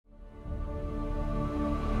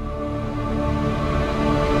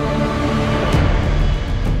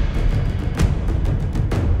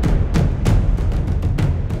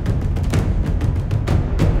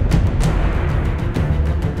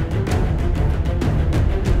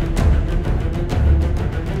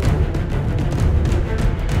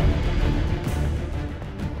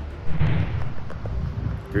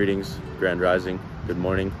Greetings, Grand Rising, good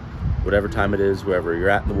morning, whatever time it is, wherever you're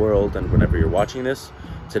at in the world and whenever you're watching this.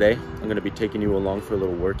 Today, I'm gonna be taking you along for a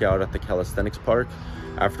little workout at the Calisthenics park,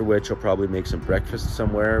 after which I'll probably make some breakfast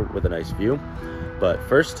somewhere with a nice view. But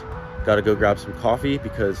first, gotta go grab some coffee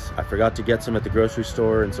because I forgot to get some at the grocery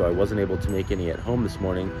store, and so I wasn't able to make any at home this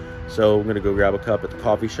morning. So I'm gonna go grab a cup at the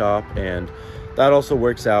coffee shop, and that also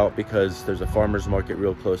works out because there's a farmer's market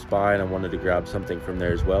real close by and I wanted to grab something from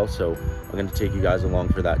there as well. So I'm gonna take you guys along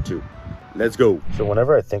for that too. Let's go. So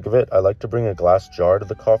whenever I think of it, I like to bring a glass jar to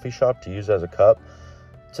the coffee shop to use as a cup.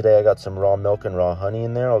 Today I got some raw milk and raw honey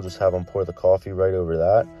in there. I'll just have them pour the coffee right over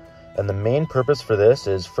that. And the main purpose for this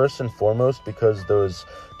is first and foremost because those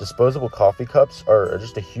disposable coffee cups are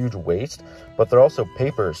just a huge waste, but they're also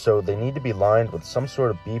paper, so they need to be lined with some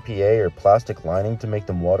sort of BPA or plastic lining to make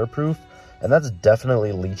them waterproof. And that's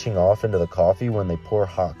definitely leaching off into the coffee when they pour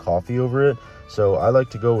hot coffee over it. So I like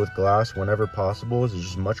to go with glass whenever possible. It's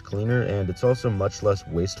just much cleaner and it's also much less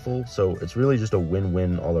wasteful. So it's really just a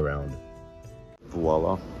win-win all around.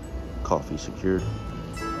 Voila, coffee secured.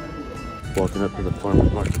 Walking up to the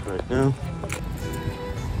farmer's market right now.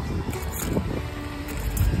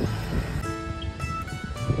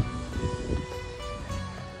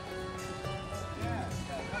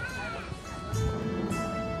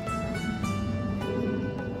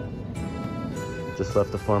 Just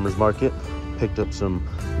left the farmer's market, picked up some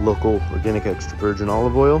local organic extra virgin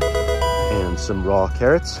olive oil and some raw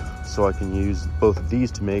carrots, so I can use both of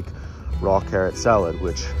these to make raw carrot salad,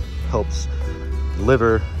 which helps the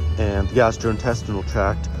liver and the gastrointestinal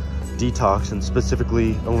tract detox and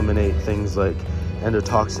specifically eliminate things like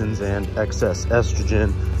endotoxins and excess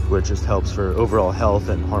estrogen, which just helps for overall health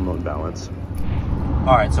and hormone balance.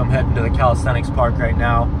 All right, so I'm heading to the Calisthenics park right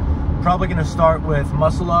now. Probably gonna start with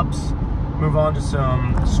muscle ups, move on to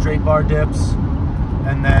some straight bar dips,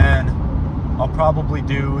 and then I'll probably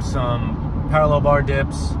do some parallel bar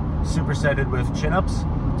dips supersetted with chin-ups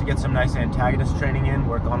to get some nice antagonist training in,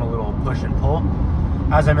 work on a little push and pull.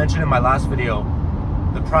 As I mentioned in my last video,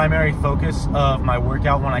 the primary focus of my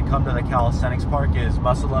workout when I come to the Calisthenics park is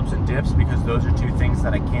muscle ups and dips, because those are two things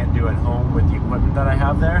that I can't do at home with the equipment that I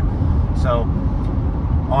have there. So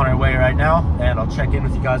on our way right now, and I'll check in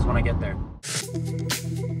with you guys when I get there.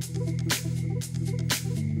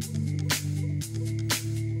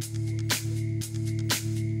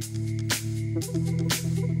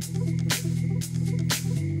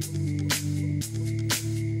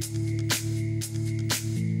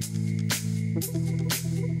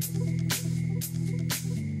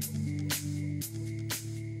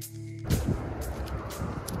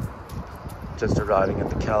 Just arriving at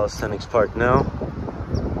the Calisthenics park now.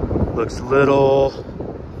 Looks a little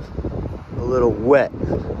wet,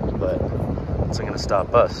 but it's not gonna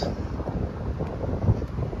stop us.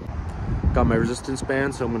 Got my resistance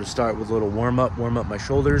band, so I'm gonna start with a little warm up my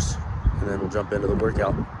shoulders, and then we'll jump into the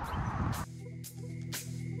workout.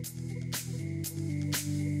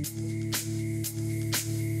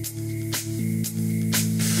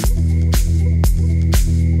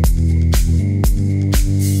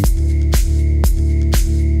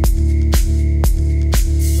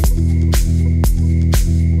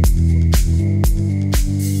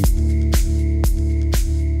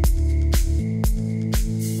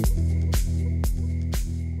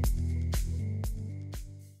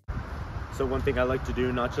 So one thing I like to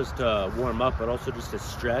do, not just to warm up, but also just to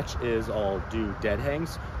stretch, is I'll do dead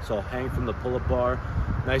hangs. So I'll hang from the pull-up bar.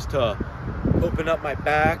 Nice to open up my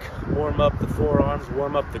back, warm up the forearms,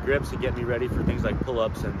 warm up the grips, and get me ready for things like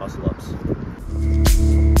pull-ups and muscle-ups.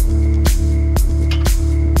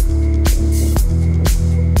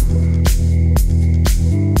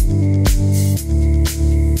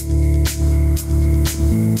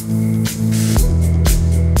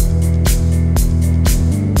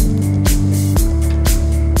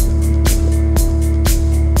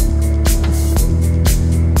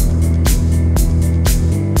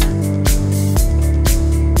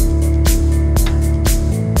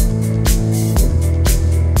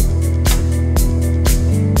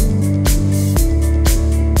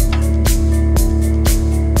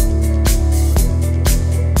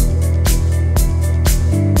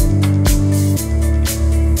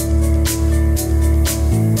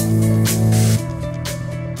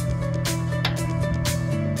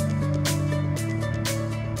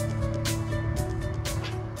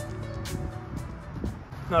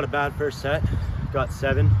 Not a bad first set, got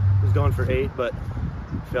 7, was going for 8, but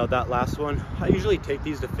failed that last one. I usually take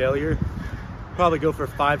these to failure, probably go for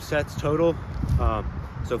 5 sets total,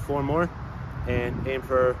 so 4 more, and aim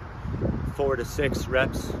for 4 to 6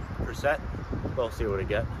 reps per set. We'll see what I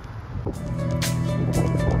get.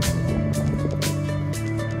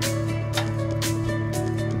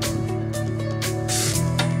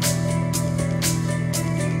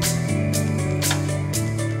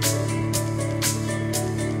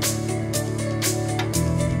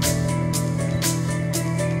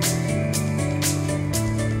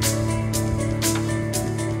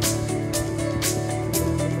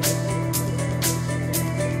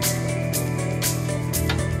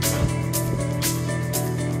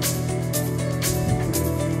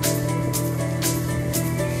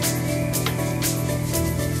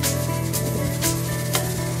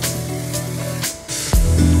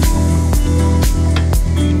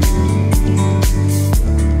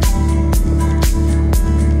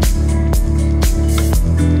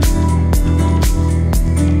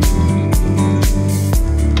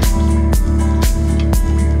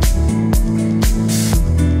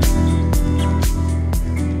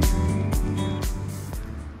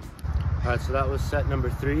 was set number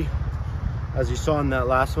 3. As you saw in that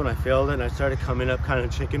last one, I failed it and I started coming up kind of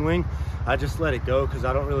chicken wing. I just let it go because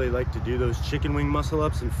I don't really like to do those chicken wing muscle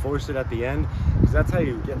ups and force it at the end, because that's how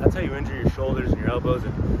you injure your shoulders and your elbows,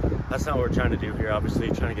 and that's not what we're trying to do here. Obviously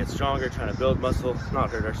trying to get stronger, trying to build muscle,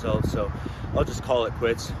 not hurt ourselves. So I'll just call it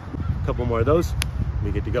quits. A couple more of those and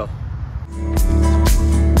we good to go.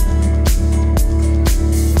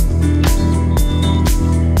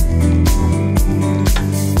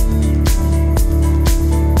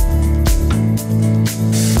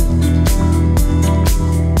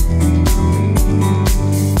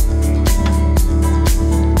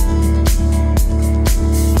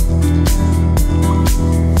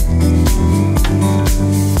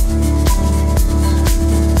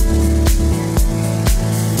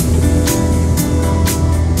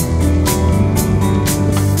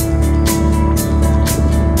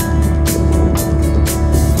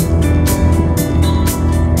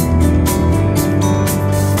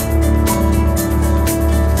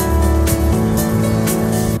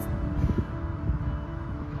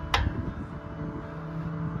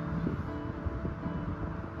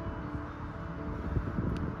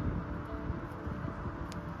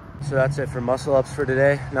 So that's it for muscle ups for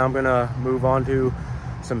today. Now I'm gonna move on to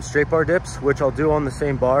some straight bar dips, which I'll do on the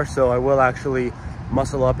same bar. So I will actually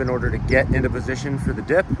muscle up in order to get into position for the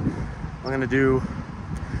dip. I'm gonna do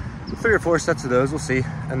 3 or 4 sets of those, we'll see.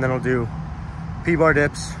 And then I'll do P-bar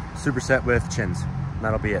dips, superset with chins. And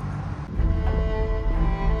that'll be it.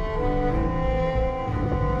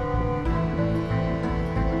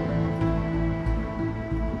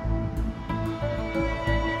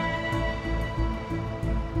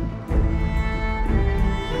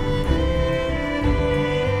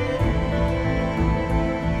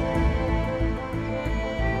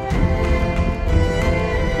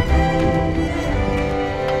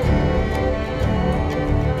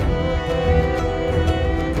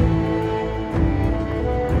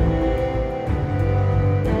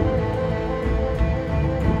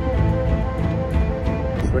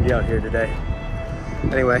 Out here today.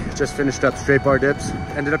 Anyway, just finished up straight bar dips.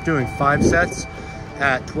 Ended up doing 5 sets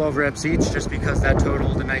at 12 reps each, just because that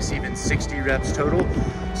totaled a nice even 60 reps total.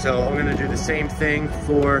 So I'm gonna do the same thing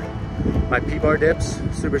for my P-bar dips,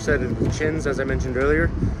 supersetted with chins, as I mentioned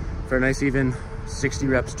earlier, for a nice even 60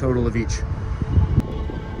 reps total of each.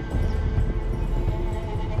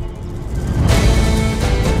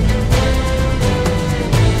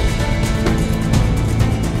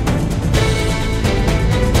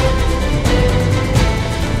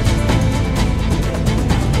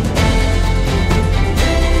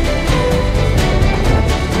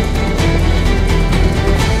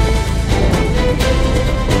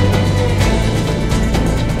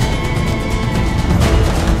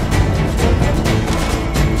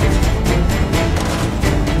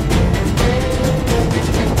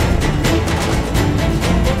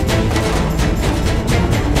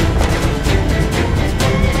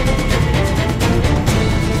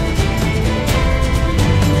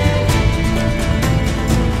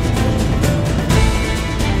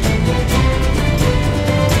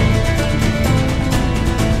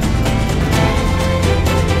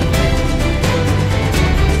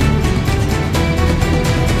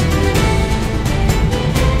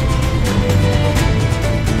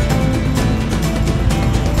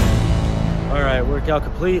 Workout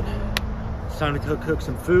complete. It's time to cook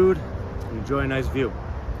some food and enjoy a nice view.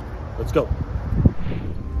 Let's go.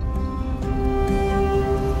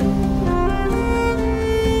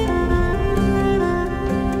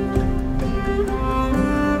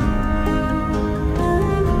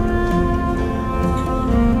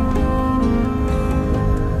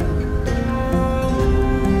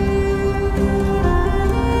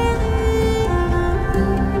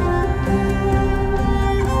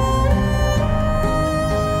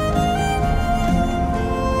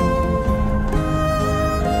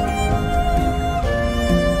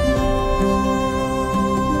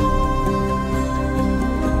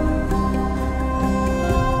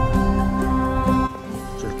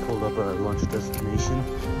 Destination.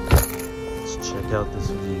 Let's check out this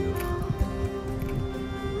view.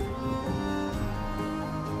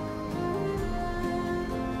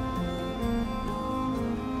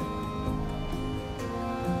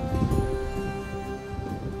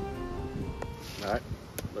 All right,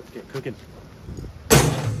 let's get cooking.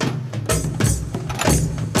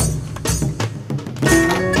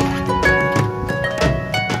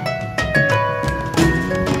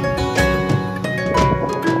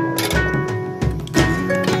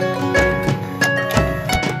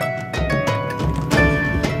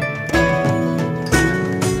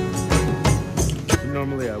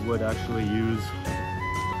 Normally I would actually use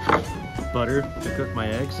butter to cook my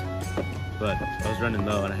eggs, but I was running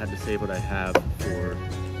low and I had to save what I have for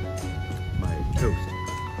my toast.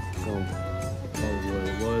 So probably what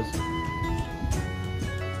it was.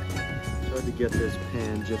 Tried to get this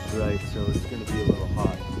pan just right, so it's going to be a little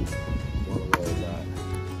hot while I roll that.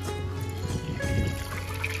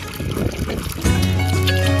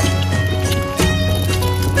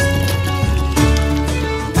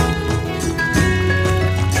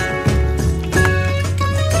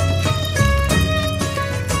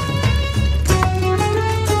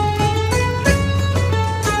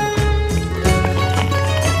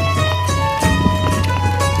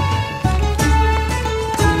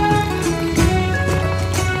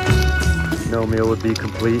 No meal would be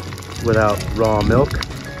complete without raw milk.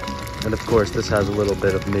 And of course, this has a little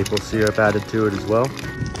bit of maple syrup added to it as well.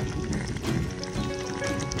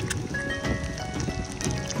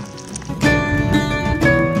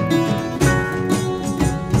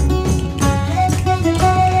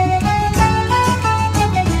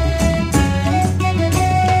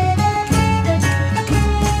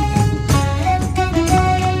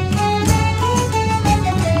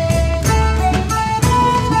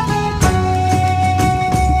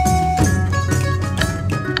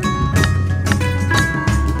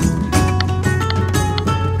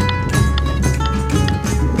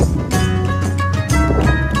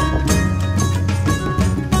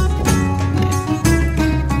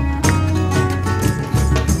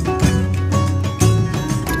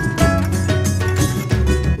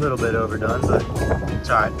 A little bit overdone, but it's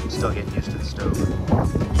all right. I'm still getting used to the stove.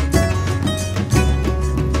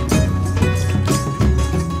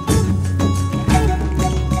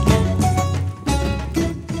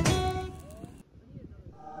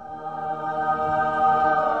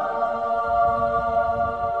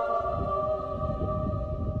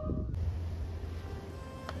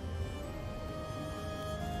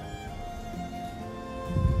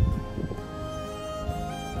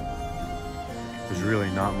 There's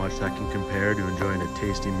really not much that can compare to enjoying a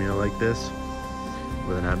tasty meal like this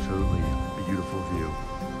with an absolutely beautiful view.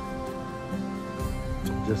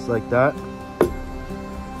 Just like that,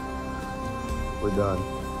 we're done.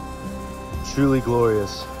 Truly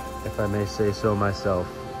glorious, if I may say so myself.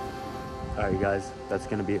 All right, guys, that's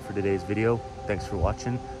gonna be it for today's video. Thanks for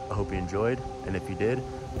watching. I hope you enjoyed, and if you did,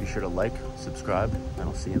 be sure to like, subscribe, and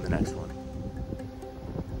I'll see you in the next one.